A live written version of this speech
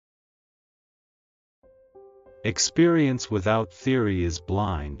Experience without theory is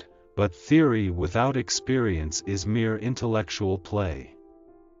blind, but theory without experience is mere intellectual play.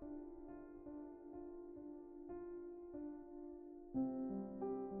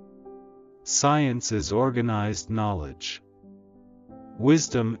 Science is organized knowledge.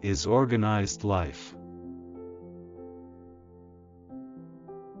 Wisdom is organized life.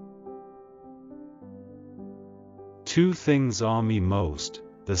 Two things awe me most,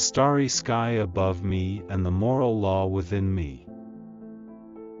 the starry sky above me and the moral law within me.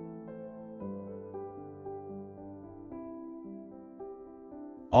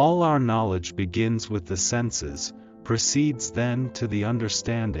 All our knowledge begins with the senses, proceeds then to the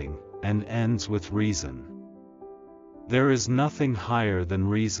understanding, and ends with reason. There is nothing higher than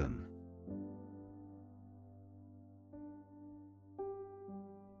reason.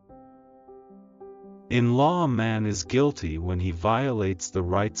 In law, a man is guilty when he violates the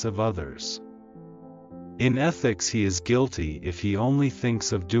rights of others. In ethics, he is guilty if he only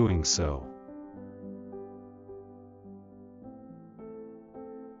thinks of doing so.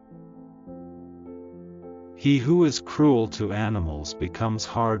 He who is cruel to animals becomes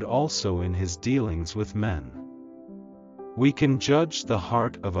hard also in his dealings with men. We can judge the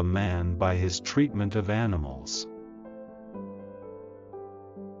heart of a man by his treatment of animals.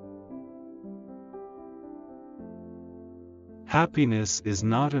 Happiness is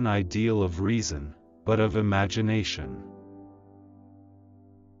not an ideal of reason, but of imagination.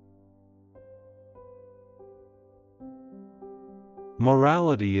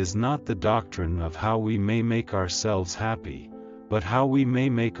 Morality is not the doctrine of how we may make ourselves happy, but how we may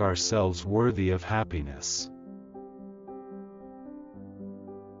make ourselves worthy of happiness.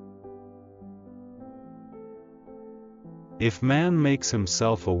 If man makes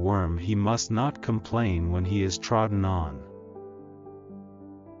himself a worm, he must not complain when he is trodden on.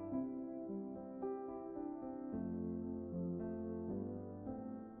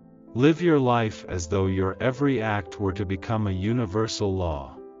 Live your life as though your every act were to become a universal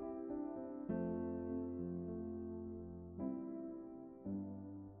law.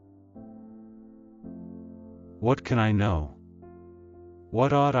 What can I know?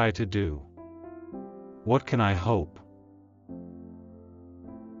 What ought I to do? What can I hope?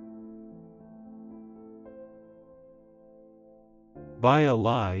 By a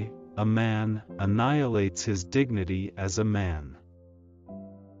lie, a man annihilates his dignity as a man.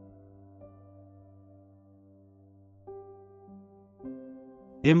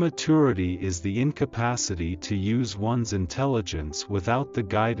 Immaturity is the incapacity to use one's intelligence without the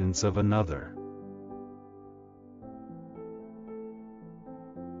guidance of another.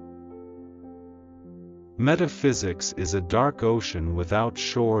 Metaphysics is a dark ocean without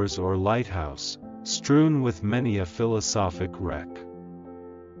shores or lighthouse, strewn with many a philosophic wreck.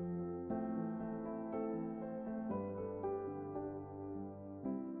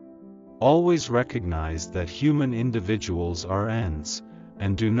 Always recognize that human individuals are ends,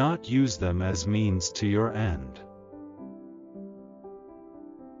 and do not use them as means to your end.